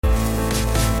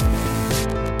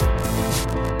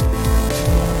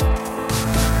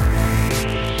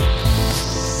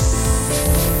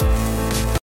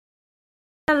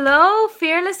Hello,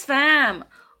 Fearless Fam.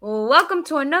 Welcome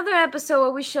to another episode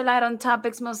where we shed light on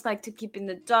topics most like to keep in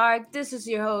the dark. This is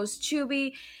your host,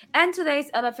 Chubby, and today's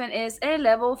elephant is a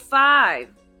level 5.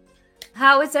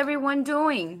 How is everyone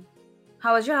doing?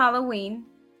 How was your Halloween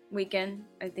weekend?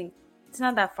 I think it's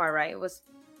not that far, right? It was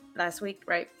last week,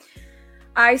 right?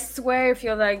 I swear it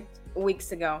feels like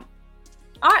weeks ago.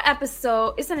 Our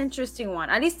episode is an interesting one,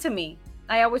 at least to me.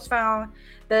 I always found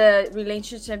the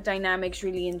relationship dynamics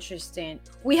really interesting.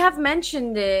 We have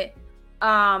mentioned it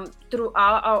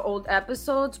throughout our old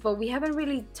episodes, but we haven't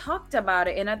really talked about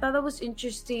it. And I thought that was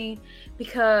interesting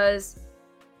because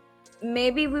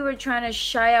maybe we were trying to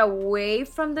shy away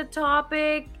from the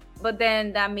topic, but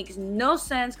then that makes no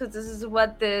sense because this is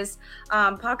what this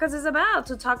podcast is about,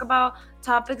 to talk about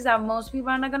topics that most people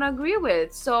are not going to agree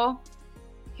with. So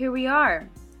here we are.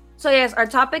 So yes, our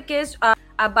topic is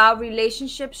about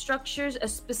relationship structures,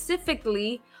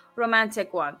 specifically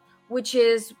romantic one, which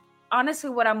is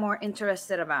honestly what I'm more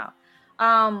interested about.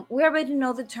 We already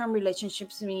know the term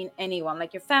relationships mean anyone,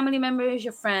 like your family members,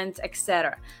 your friends,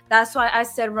 etc. That's why I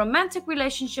said romantic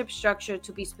relationship structure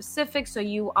to be specific, so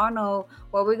you all know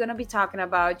what we're going to be talking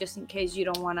about, just in case you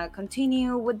don't want to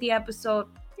continue with the episode.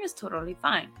 It's totally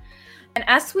fine. And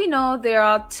as we know, there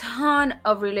are a ton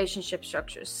of relationship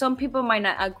structures. Some people might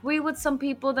not agree with some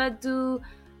people that do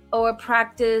or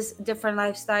practice different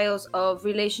lifestyles of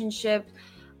relationships.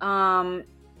 And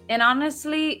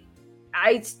honestly,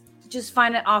 I just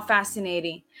find it all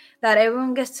fascinating that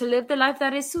everyone gets to live the life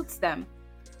that it suits them.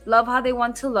 Love how they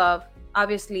want to love,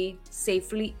 obviously,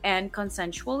 safely and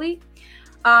consensually.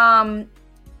 And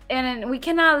we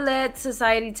cannot let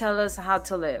society tell us how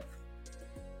to live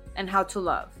and how to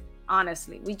love.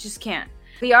 Honestly, we just can't.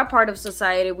 We are part of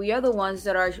society. We are the ones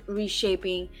that are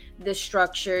reshaping the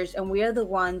structures, and we are the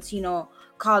ones,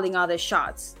 calling all the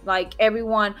shots. Like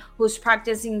everyone who's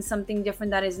practicing something different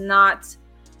that is not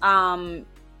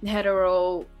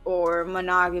hetero or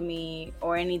monogamy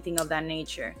or anything of that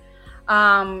nature.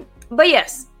 But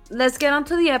yes, let's get on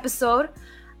to the episode.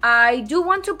 I do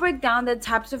want to break down the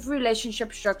types of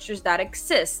relationship structures that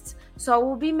exist. So I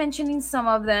will be mentioning some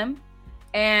of them,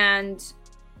 and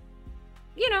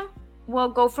we'll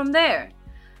go from there.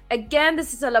 Again,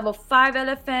 this is a level 5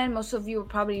 elephant. Most of you will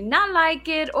probably not like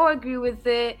it or agree with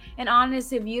it. And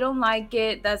honestly, if you don't like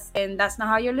it, that's not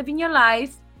how you're living your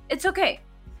life, it's okay.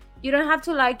 You don't have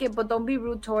to like it, but don't be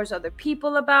rude towards other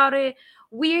people about it.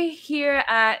 We're here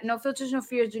at No Filters, No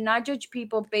Fears. Do not judge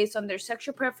people based on their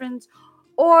sexual preference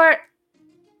or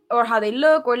how they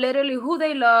look, or literally who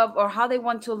they love or how they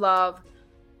want to love.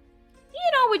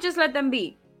 We just let them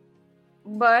be.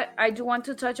 But I do want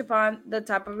to touch upon the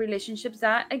type of relationships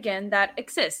that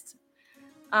exist.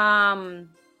 But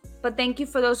thank you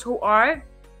for those who are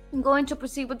going to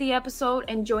proceed with the episode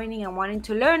and joining and wanting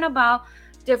to learn about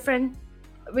different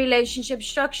relationship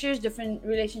structures, different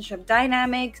relationship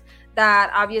dynamics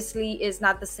that obviously is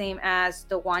not the same as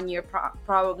the one you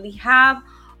probably have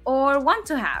or want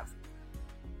to have.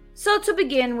 So to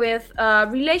begin with,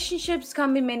 relationships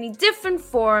come in many different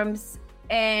forms.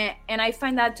 And I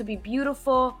find that to be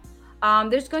beautiful.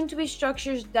 There's going to be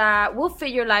structures that will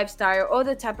fit your lifestyle or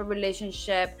the type of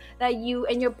relationship that you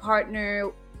and your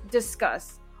partner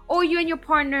discuss, or you and your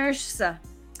partners,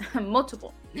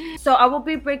 multiple. So I will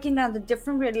be breaking down the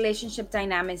different relationship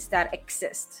dynamics that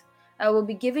exist. I will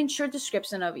be giving short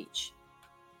description of each.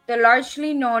 The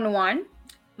largely known one,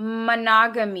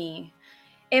 monogamy.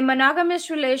 A monogamous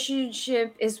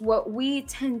relationship is what we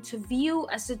tend to view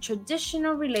as a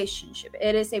traditional relationship.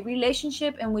 It is a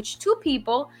relationship in which two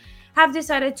people have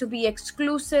decided to be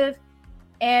exclusive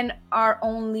and are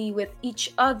only with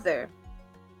each other.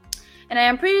 And I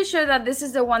am pretty sure that this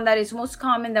is the one that is most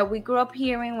common, that we grew up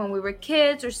hearing when we were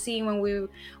kids, or seeing when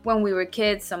we were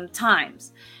kids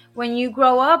sometimes. When you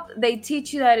grow up, they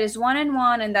teach you that it's one and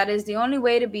one, and that is the only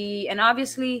way to be. And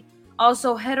obviously,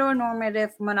 also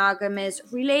heteronormative monogamous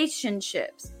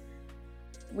relationships.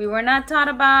 We were not taught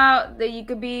about that you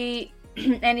could be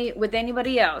with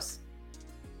anybody else,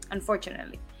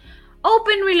 unfortunately.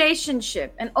 Open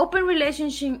relationship. An open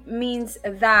relationship means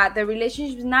that the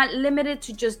relationship is not limited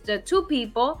to just the two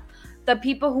people. The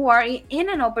people who are in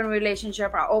an open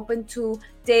relationship are open to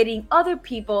dating other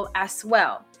people as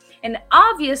well. And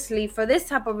obviously, for this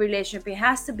type of relationship, it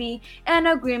has to be an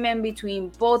agreement between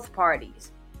both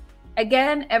parties.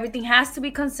 Again, everything has to be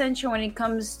consensual when it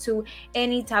comes to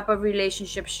any type of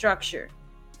relationship structure,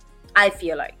 I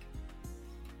feel like.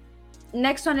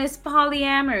 Next one is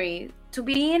polyamory. To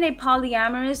be in a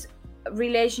polyamorous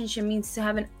relationship means to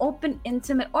have an open,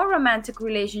 intimate, or romantic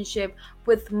relationship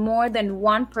with more than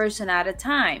one person at a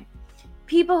time.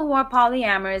 People who are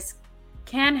polyamorous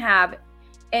can have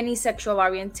any sexual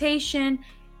orientation,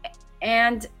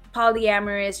 and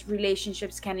polyamorous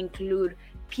relationships can include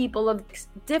people of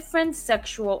different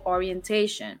sexual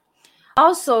orientation.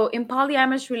 Also, in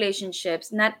polyamorous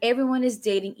relationships, not everyone is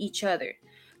dating each other.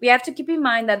 We have to keep in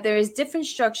mind that there is different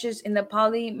structures in the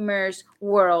polyamorous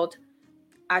world,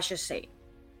 I should say.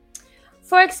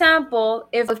 For example,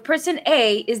 if person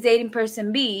A is dating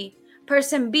person B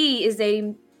is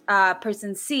dating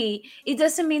person C, it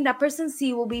doesn't mean that person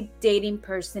C will be dating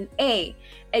person A.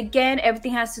 Again,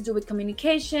 everything has to do with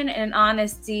communication and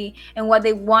honesty and what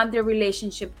they want their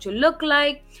relationship to look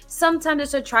like. Sometimes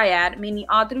there's a triad, meaning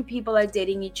all three people are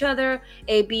dating each other,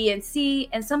 A, B, and C,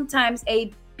 and sometimes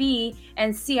A, B,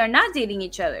 and C are not dating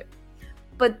each other,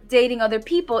 but dating other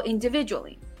people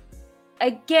individually.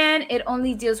 Again, it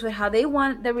only deals with how they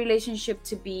want the relationship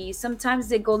to be. Sometimes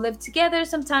they go live together,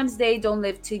 sometimes they don't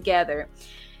live together.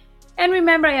 And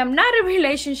remember, I am not a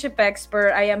relationship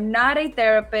expert. I am not a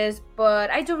therapist, but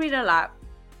I do read a lot.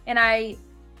 And I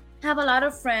have a lot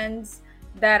of friends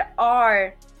that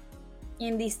are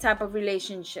in these type of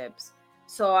relationships.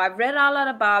 So I've read a lot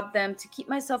about them to keep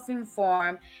myself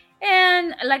informed.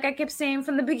 And like I kept saying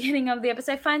from the beginning of the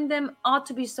episode, I find them all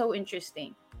to be so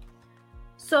interesting.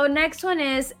 So next one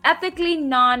is ethically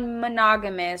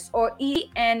non-monogamous, or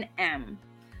ENM.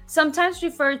 Sometimes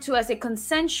referred to as a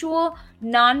consensual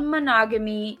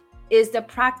non-monogamy, is the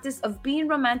practice of being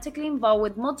romantically involved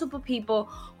with multiple people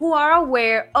who are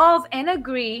aware of and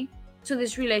agree to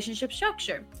this relationship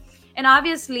structure. And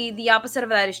obviously, the opposite of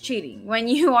that is cheating. When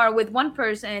you are with one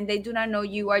person and they do not know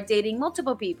you are dating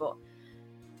multiple people.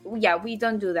 Yeah, we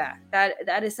don't do that.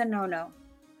 That is a no-no.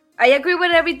 I agree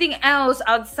with everything else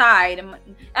outside.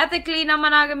 Ethically,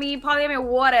 non-monogamy, polyamory,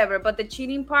 whatever. But the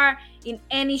cheating part, in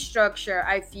any structure,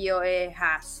 I feel it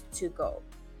has to go.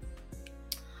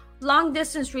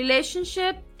 Long-distance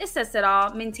relationship, it says it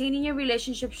all. Maintaining your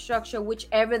relationship structure,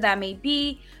 whichever that may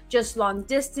be. Just long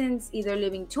distance, either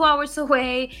living 2 hours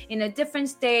away, in a different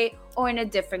state, or in a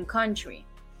different country.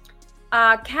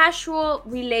 Casual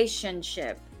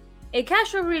relationship. A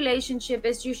casual relationship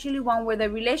is usually one where the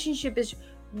relationship is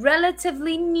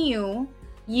relatively new.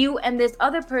 You and this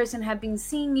other person have been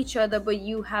seeing each other, but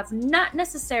you have not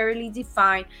necessarily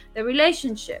defined the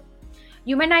relationship.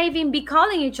 You may not even be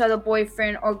calling each other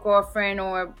boyfriend or girlfriend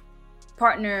or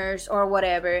partners or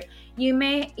whatever. You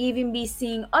may even be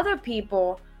seeing other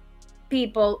people,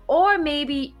 or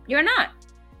maybe you're not.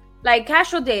 Like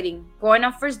casual dating, going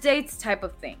on first dates type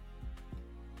of thing.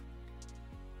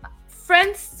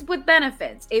 Friends with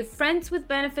benefits. A friends with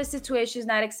benefits situation is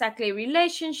not exactly a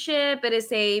relationship. It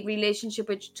is a relationship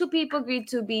which two people agree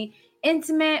to be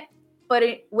intimate, but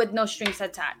with no strings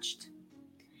attached.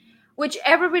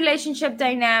 Whichever relationship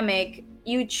dynamic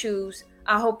you choose,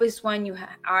 I hope is one you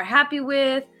are happy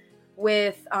with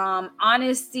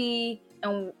honesty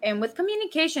and with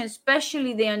communication,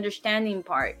 especially the understanding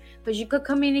part. Because you could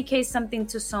communicate something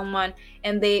to someone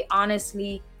and they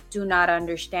honestly do not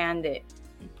understand it.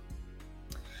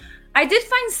 I did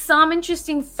find some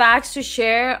interesting facts to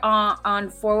share on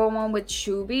 411 with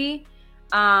Shubi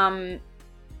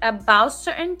about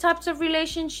certain types of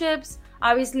relationships.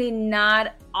 Obviously,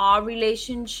 not all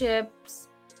relationships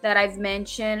that I've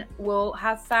mentioned will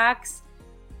have facts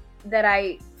that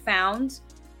I found.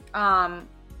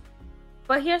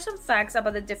 But here's some facts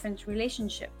about the different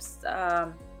relationships.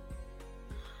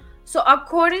 So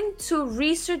according to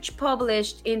research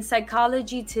published in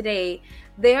Psychology Today,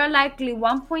 there are likely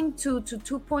 1.2 to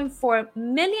 2.4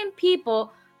 million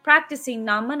people practicing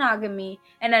non-monogamy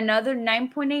and another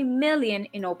 9.8 million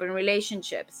in open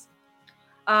relationships.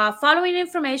 Following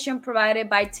information provided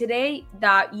by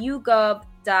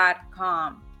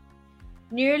today.yougov.com.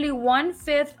 Nearly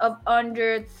 1/5 of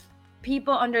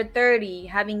people under 30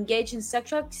 have engaged in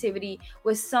sexual activity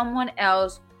with someone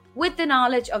else with the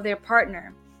knowledge of their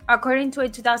partner. According to a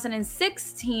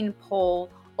 2016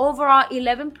 poll, overall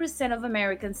 11% of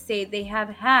Americans say they have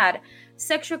had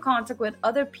sexual contact with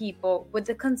other people with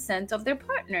the consent of their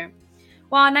partner,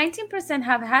 while 19%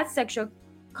 have had sexual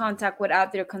contact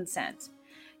without their consent.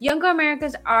 Younger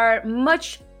Americans are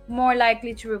much more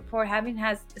likely to report having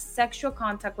had sexual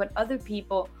contact with other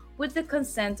people with the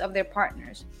consent of their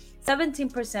partners.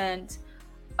 17%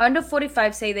 under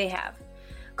 45 say they have,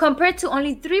 compared to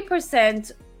only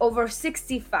 3% over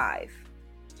 65.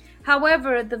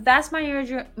 However, the vast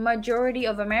majority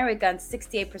of Americans,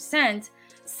 68%,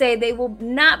 say they will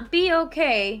not be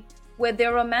okay with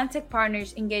their romantic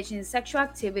partners engaging in sexual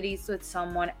activities with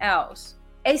someone else.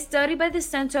 A study by the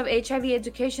Center of HIV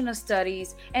Educational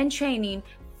Studies and Training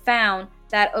found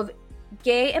that of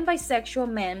gay and bisexual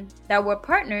men that were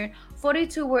partnered,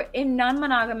 42 were in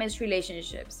non-monogamous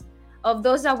relationships. Of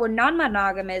those that were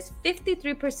non-monogamous,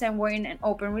 53% were in an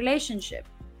open relationship,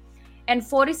 and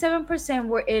 47%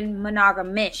 were in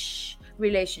monogamish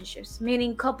relationships,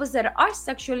 meaning couples that are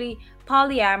sexually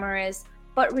polyamorous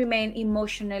but remain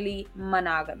emotionally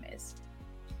monogamous.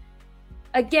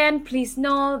 Again, please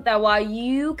know that while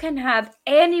you can have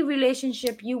any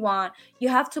relationship you want, you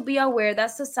have to be aware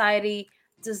that society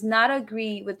does not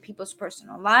agree with people's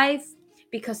personal life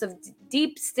because of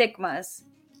deep stigmas.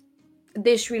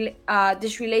 This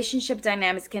relationship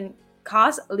dynamics can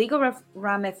cause legal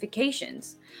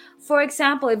ramifications. For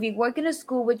example, if you work in a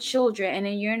school with children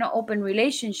and you're in an open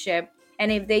relationship,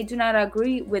 and if they do not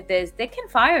agree with this, they can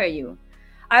fire you.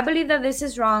 I believe that this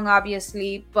is wrong,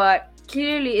 obviously, but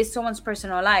clearly it's someone's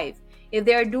personal life. If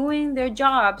they're doing their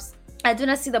jobs, I do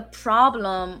not see the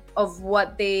problem of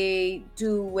what they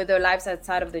do with their lives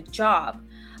outside of the job.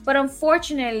 But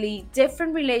unfortunately,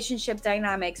 different relationship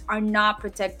dynamics are not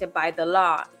protected by the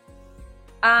law.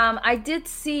 I did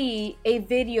see a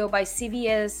video by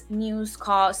CBS News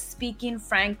called Speaking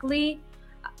Frankly,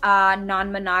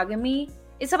 Non-Monogamy.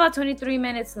 It's about 23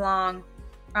 minutes long.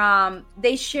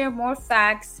 They share more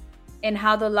facts and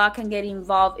how the law can get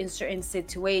involved in certain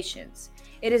situations.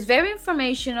 It is very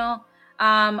informational.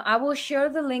 I will share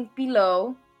the link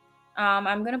below.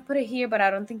 I'm going to put it here, but I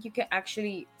don't think you can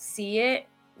actually see it.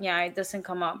 Yeah, it doesn't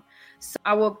come up. So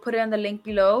I will put it on the link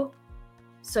below,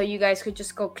 so you guys could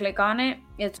just go click on it.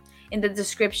 It's in the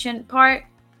description part.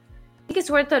 I think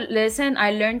it's worth a listen.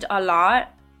 I learned a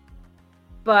lot,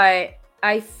 but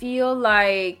I feel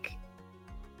like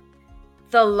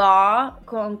the law,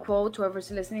 quote unquote, whoever's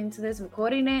listening to this, I'm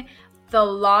quoting it, the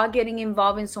law getting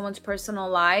involved in someone's personal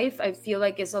life, I feel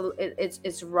like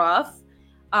it's rough,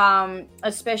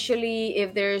 especially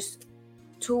if there's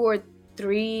 2 or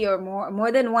 3 or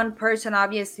more than one person,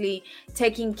 obviously,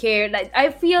 taking care. Like, I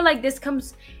feel like this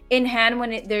comes in hand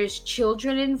when there's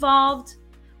children involved.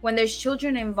 When there's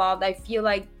children involved, I feel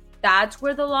like that's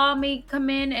where the law may come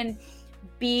in and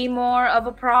be more of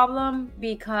a problem,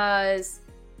 because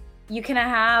you cannot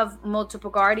have multiple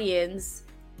guardians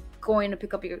going to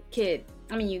pick up your kid.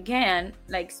 I mean, you can,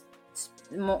 like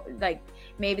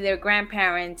maybe their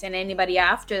grandparents and anybody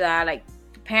after that, like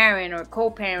parent or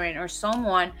co-parent or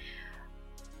someone.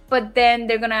 But then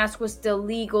they're gonna ask what's the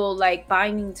legal, like,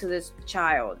 binding to this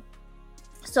child.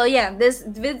 So yeah, this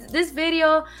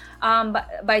video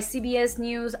by CBS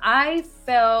News, I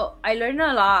learned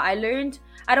a lot. I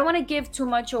don't want to give too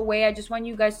much away. I just want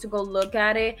you guys to go look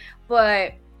at it.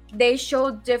 But they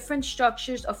show different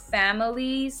structures of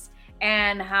families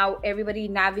and how everybody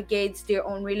navigates their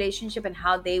own relationship and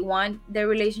how they want their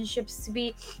relationships to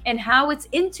be, and how it's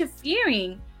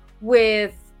interfering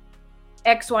with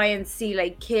X, Y, and Z,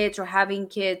 like kids or having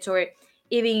kids or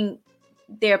even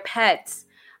their pets.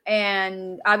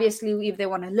 And obviously if they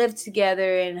want to live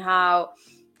together, and how,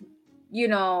 you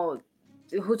know,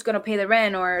 who's going to pay the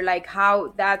rent, or like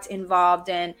how that's involved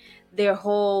in their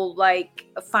whole like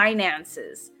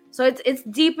finances. So it's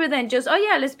deeper than just, oh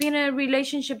yeah, let's be in a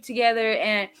relationship together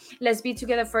and let's be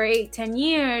together for 8-10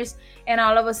 years, and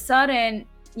all of a sudden,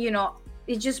 you know,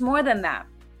 it's just more than that.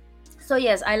 So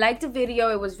yes, I liked the video.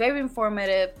 It was very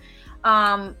informative.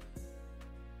 But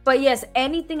yes,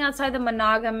 anything outside the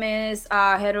monogamous,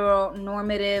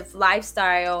 heteronormative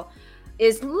lifestyle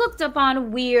is looked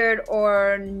upon weird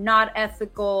or not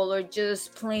ethical or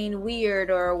just plain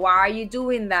weird, or why are you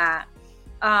doing that?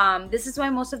 This is why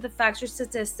most of the facts or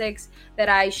statistics that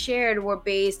I shared were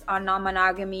based on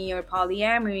non-monogamy or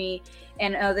polyamory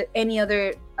and any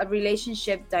other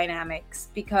relationship dynamics,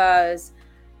 because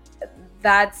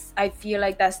I feel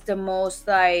like that's the most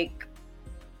like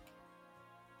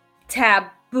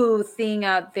taboo thing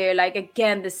out there. Like,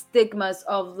 again, the stigmas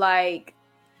of like,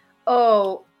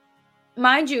 oh,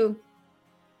 mind you,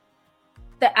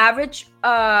 the average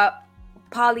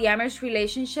polyamorous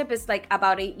relationship is like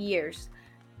about 8 years.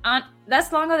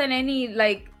 That's longer than any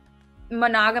like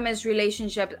monogamous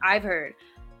relationship I've heard.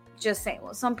 Just saying.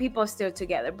 Well, some people are still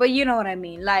together, but you know what I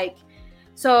mean. Like,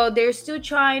 so they're still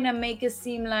trying to make it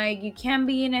seem like you can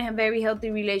be in a very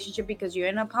healthy relationship because you're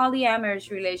in a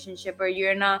polyamorous relationship, or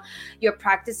you're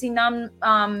practicing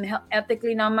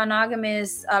ethically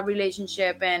non-monogamous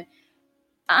relationship. And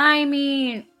I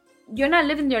mean, you're not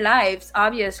living their lives,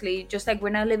 obviously, just like we're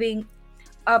not living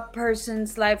a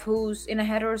person's life who's in a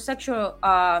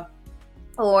heterosexual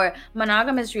or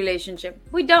monogamous relationship.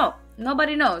 We don't.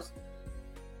 Nobody knows.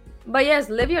 But yes,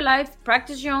 live your life,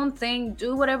 practice your own thing,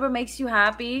 do whatever makes you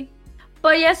happy.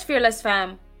 But yes, Fearless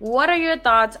Fam, what are your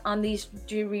thoughts on these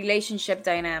relationship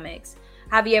dynamics?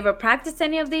 Have you ever practiced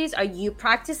any of these? Are you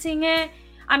practicing it?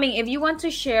 I mean, if you want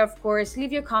to share, of course,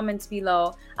 leave your comments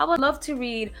below. I would love to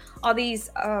read all these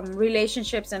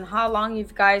relationships and how long you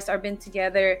guys are been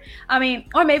together. I mean,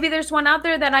 or maybe there's one out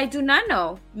there that I do not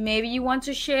know. Maybe you want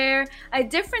to share a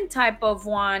different type of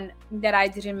one that I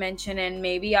didn't mention, and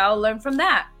maybe I'll learn from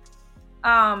that.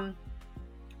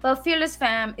 But Fearless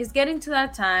Fam, is getting to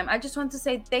that time. I just want to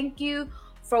say thank you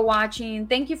for watching.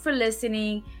 Thank you for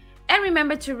listening. And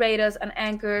remember to rate us on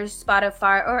Anchor,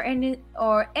 Spotify,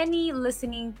 or any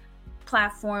listening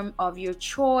platform of your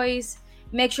choice.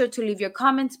 Make sure to leave your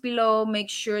comments below. Make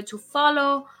sure to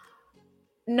follow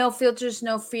No Filters,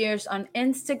 No Fears on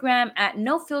Instagram at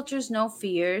No Filters, No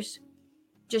Fears.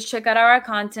 Just check out our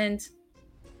content.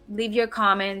 Leave your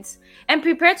comments. And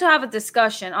prepare to have a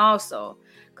discussion also.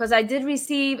 Because I did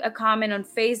receive a comment on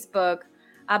Facebook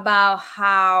about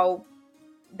how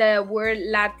the word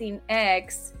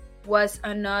Latinx was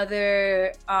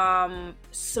another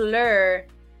slur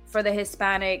for the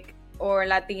Hispanic or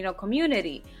Latino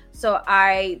community. So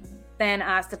I then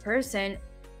asked the person,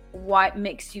 what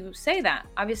makes you say that?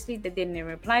 Obviously, they didn't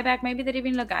reply back. Maybe they didn't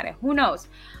even look at it. Who knows?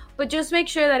 But just make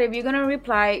sure that if you're going to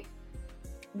reply,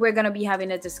 we're going to be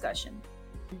having a discussion.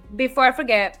 Before I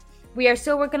forget, we are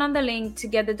still working on the link to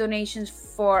get the donations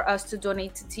for us to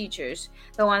donate to teachers.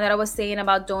 The one that I was saying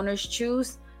about Donors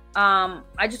Choose.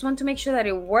 I just want to make sure that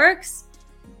it works.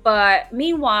 But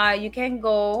meanwhile, you can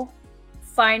go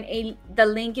find the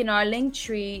link in our link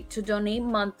tree to donate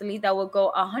monthly. That will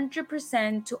go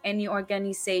 100% to any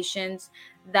organizations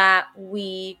that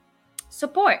we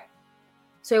support.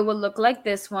 So it will look like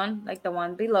this one, like the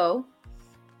one below.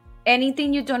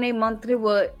 Anything you donate monthly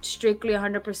will strictly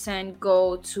 100%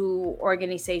 go to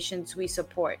organizations we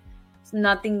support. It's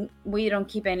nothing, we don't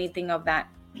keep anything of that.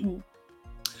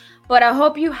 But I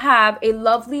hope you have a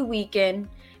lovely weekend,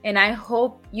 and I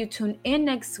hope you tune in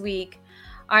next week.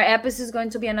 Our episode is going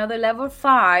to be another level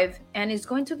 5, and it's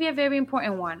going to be a very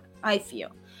important one, I feel.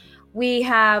 We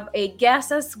have a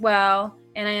guest as well,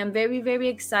 and I am very, very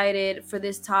excited for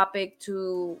this topic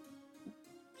to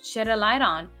shed a light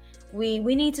on. We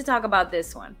need to talk about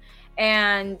this one.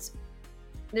 And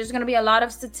there's going to be a lot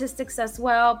of statistics as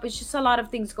well, but it's just a lot of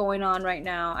things going on right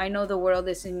now. I know the world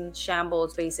is in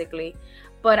shambles, basically.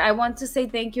 But I want to say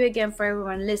thank you again for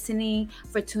everyone listening,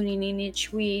 for tuning in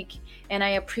each week. And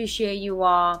I appreciate you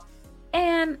all.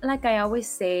 And like I always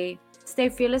say, stay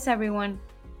fearless, everyone.